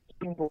kind of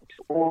springboard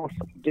to all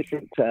sorts of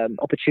different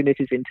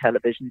opportunities in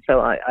television.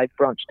 So I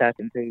branched out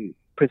into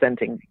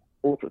presenting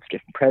all sorts of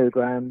different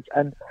programs.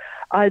 And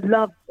what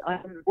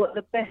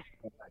the best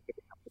thing about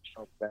giving up the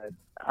job, though,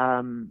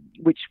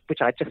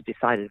 which I just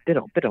decided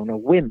a bit on a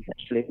whim,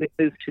 actually. We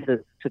moved to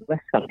the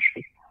West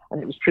Country,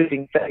 and it was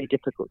proving very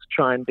difficult to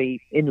try and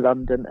be in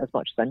London as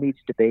much as I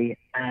needed to be,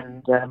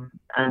 and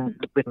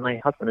with my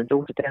husband and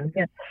daughter down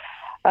here.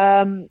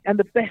 And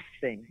the best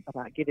thing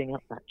about giving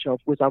up that job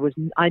was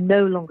I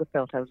no longer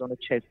felt I was on a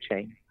choke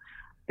chain,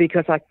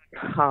 because I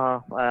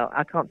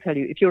can't tell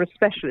you, if you're a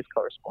specialist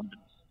correspondent,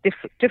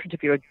 different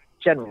if you're a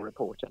general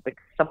reporter,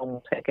 because someone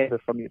will take over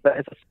from you, but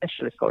as a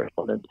specialist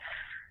correspondent,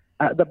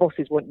 the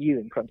bosses want you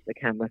in front of the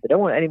camera. They don't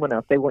want anyone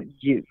else, they want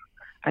you.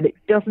 And it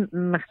doesn't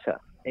matter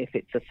if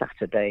it's a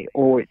Saturday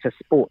or it's a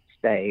sports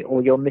day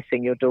or you're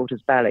missing your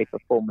daughter's ballet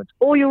performance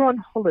or you're on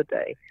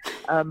holiday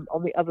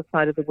on the other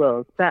side of the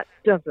world. That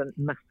doesn't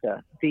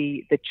matter.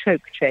 The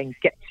choke chain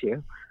gets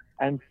you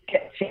and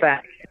gets you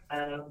back.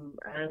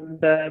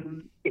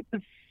 It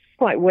was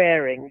quite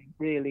wearing,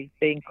 really,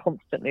 being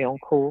constantly on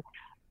call.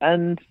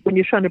 And when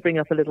you're trying to bring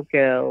up a little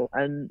girl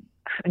and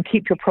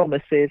keep your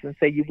promises and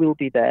say you will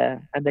be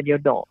there and then you're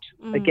not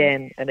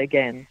again and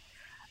again,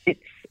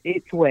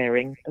 it's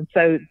wearing. And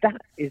so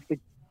that is the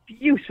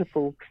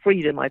beautiful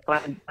freedom I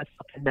find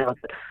myself in now,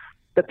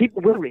 that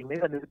people will ring me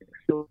when there's a big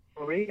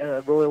story,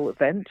 a royal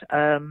event,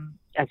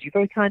 as you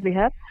very kindly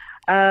have,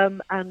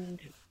 and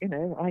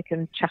I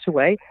can chat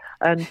away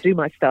and do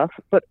my stuff,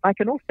 but I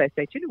can also say,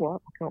 do you know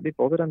what, I can't be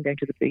bothered, I'm going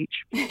to the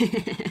beach.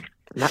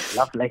 And that's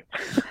lovely.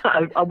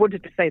 I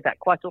wanted to say that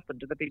quite often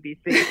to the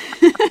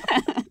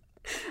BBC.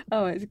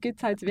 Oh, it's a good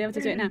time to be able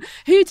to do it now.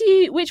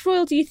 Which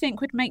royal do you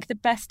think would make the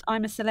best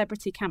I'm a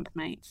Celebrity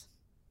campmate?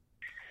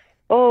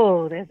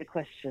 Oh, there's a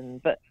question.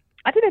 But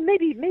I don't know,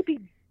 maybe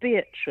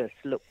Beatrice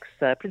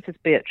Princess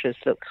Beatrice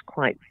looks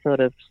quite sort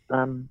of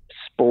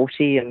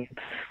sporty and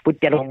would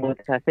get on with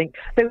it, I think.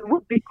 So it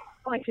would be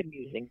quite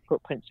amusing to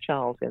put Prince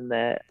Charles in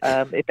there.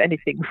 If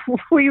anything,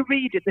 we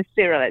read in the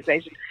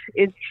serialisation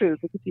is true,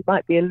 because he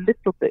might be a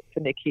little bit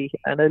finicky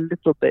and a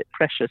little bit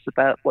precious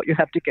about what you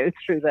have to go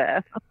through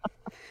there.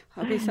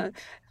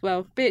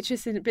 Well,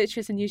 Beatrice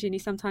and Eugenie,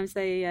 sometimes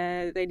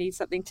they need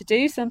something to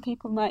do. Some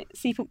people might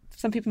say,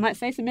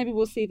 so maybe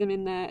we'll see them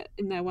in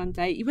there one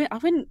day. I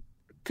wouldn't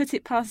put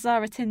it past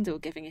Zara Tindall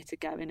giving it a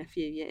go in a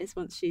few years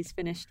once she's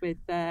finished with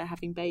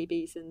having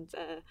babies and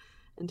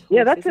horses.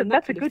 Yeah, that's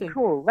a good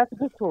call. That's a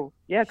good call.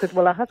 Yeah, because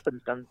her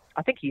husband's done.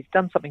 I think he's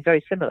done something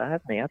very similar,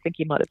 hasn't he? I think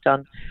he might have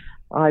done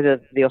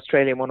either the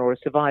Australian one or a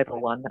survival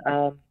one.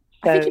 I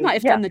think he might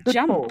have done the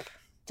jump. Call.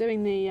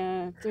 Doing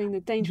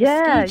the dangerous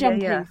ski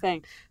jumping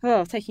thing.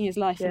 Oh, taking his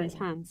life in his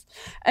hands.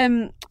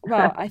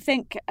 Well, I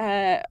think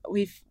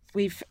we've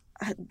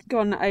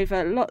gone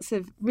over lots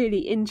of really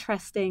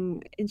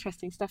interesting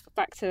stuff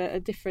back to a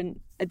different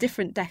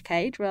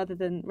decade rather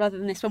than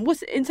this one.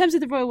 What's, in terms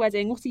of the royal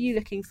wedding, what are you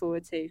looking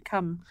forward to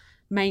come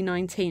May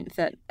 19th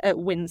at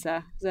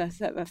Windsor?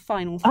 A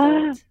final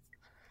thought.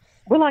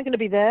 Well, I'm going to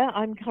be there.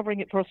 I'm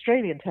covering it for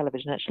Australian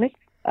television, actually.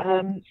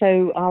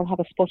 So I'll have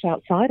a spot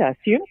outside, I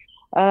assume.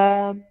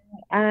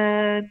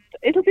 And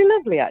it'll be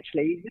lovely,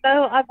 actually.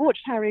 I've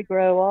watched Harry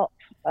grow up.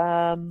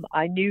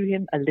 I knew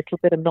him a little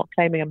bit. I'm not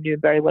claiming I knew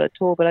him very well at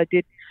all, but I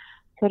did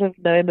sort of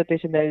know him a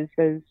bit in those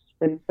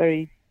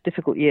very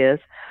difficult years.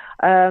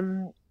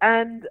 And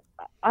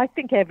I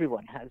think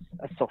everyone has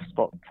a soft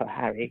spot for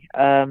Harry.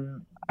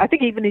 I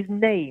think even his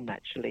name,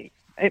 actually,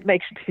 it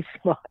makes me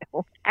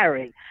smile.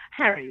 Harry.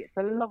 It's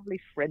a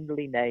lovely,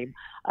 friendly name.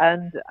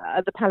 And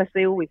at the palace,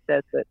 they always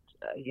said that,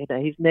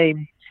 his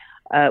name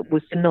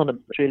was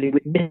synonymous really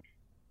with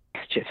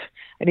mischief,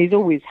 and he's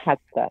always had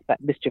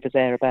that mischievous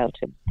air about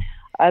him.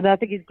 And I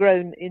think he's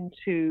grown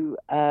into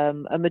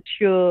a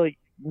mature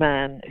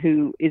man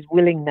who is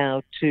willing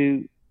now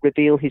to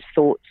reveal his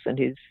thoughts and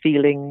his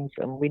feelings,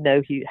 and we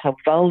know how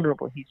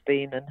vulnerable he's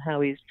been and how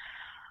he's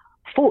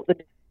fought the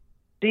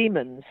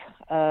demons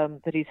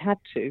that he's had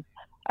to.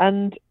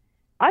 And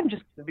I'm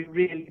just going to be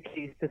really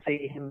pleased to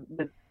see him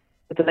with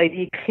the lady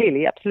he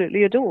clearly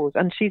absolutely adores,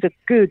 and she's a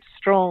good,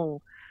 strong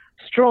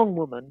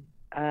woman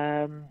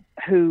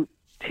who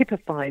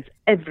typifies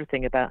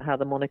everything about how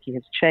the monarchy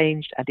has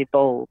changed and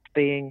evolved,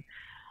 being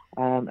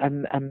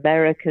an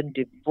American,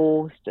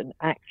 divorced, an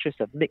actress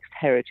of mixed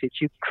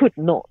heritage. You could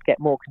not get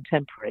more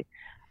contemporary.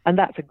 And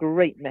that's a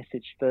great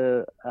message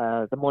for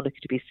the monarchy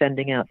to be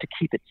sending out to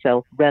keep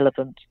itself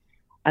relevant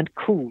and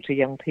cool to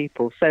young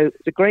people. So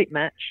it's a great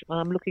match.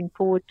 I'm looking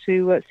forward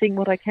to seeing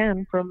what I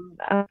can from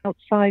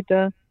outside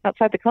the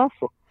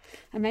castle.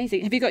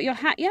 Amazing. Have you got your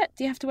hat yet?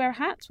 Do you have to wear a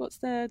hat? What's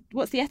the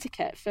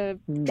etiquette for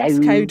dress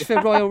code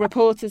for royal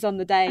reporters on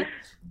the day?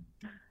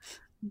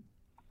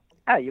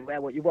 Oh, you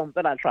wear what you want,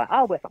 but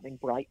I'll wear something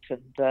bright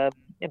and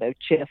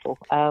cheerful.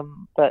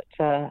 But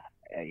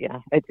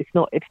it's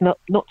not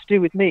to do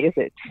with me, is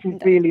it?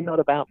 It's really not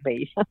about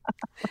me.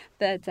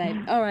 Third day.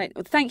 All right.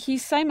 Well, thank you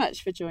so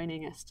much for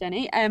joining us,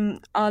 Jenny.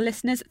 Our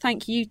listeners,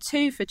 thank you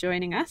too for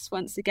joining us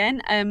once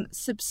again.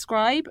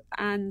 Subscribe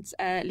and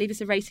leave us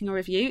a rating or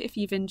review if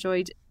you've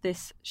enjoyed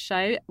this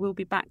show. We'll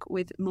be back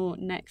with more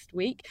next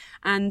week.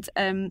 And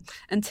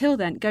until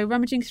then, go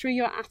rummaging through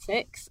your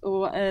attics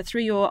or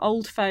through your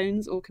old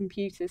phones or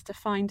computers to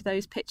find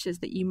those pictures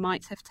that you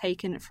might have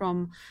taken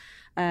from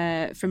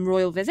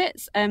royal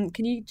visits.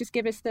 Can you just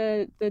give us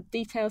the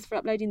details for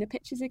uploading the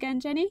pictures again,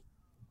 Jenny?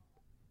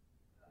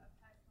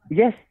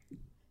 Yes,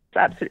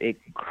 absolutely.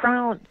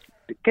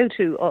 Go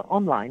to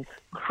online,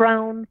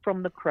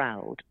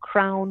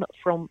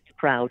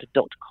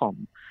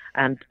 crownfromthecrowd.com,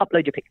 and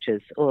upload your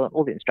pictures.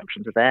 All the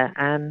instructions are there,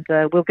 and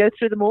we'll go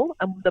through them all.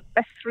 And the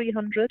best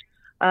 300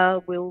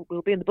 will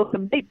be in the book.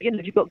 And maybe,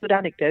 if you've got good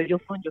anecdote, you'll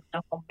find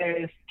yourself on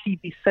various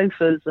TV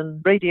sofas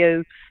and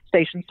radio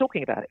stations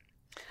talking about it.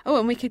 Oh,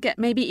 and we could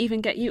maybe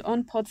even get you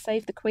on Pod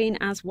Save the Queen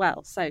as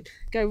well. So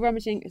go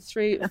rummaging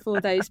through for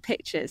those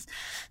pictures.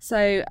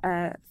 So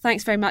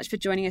thanks very much for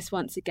joining us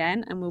once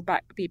again, and we'll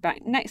be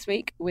back next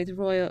week with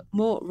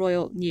more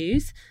royal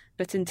news.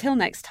 But until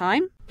next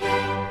time,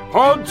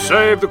 Pod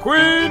Save the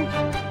Queen!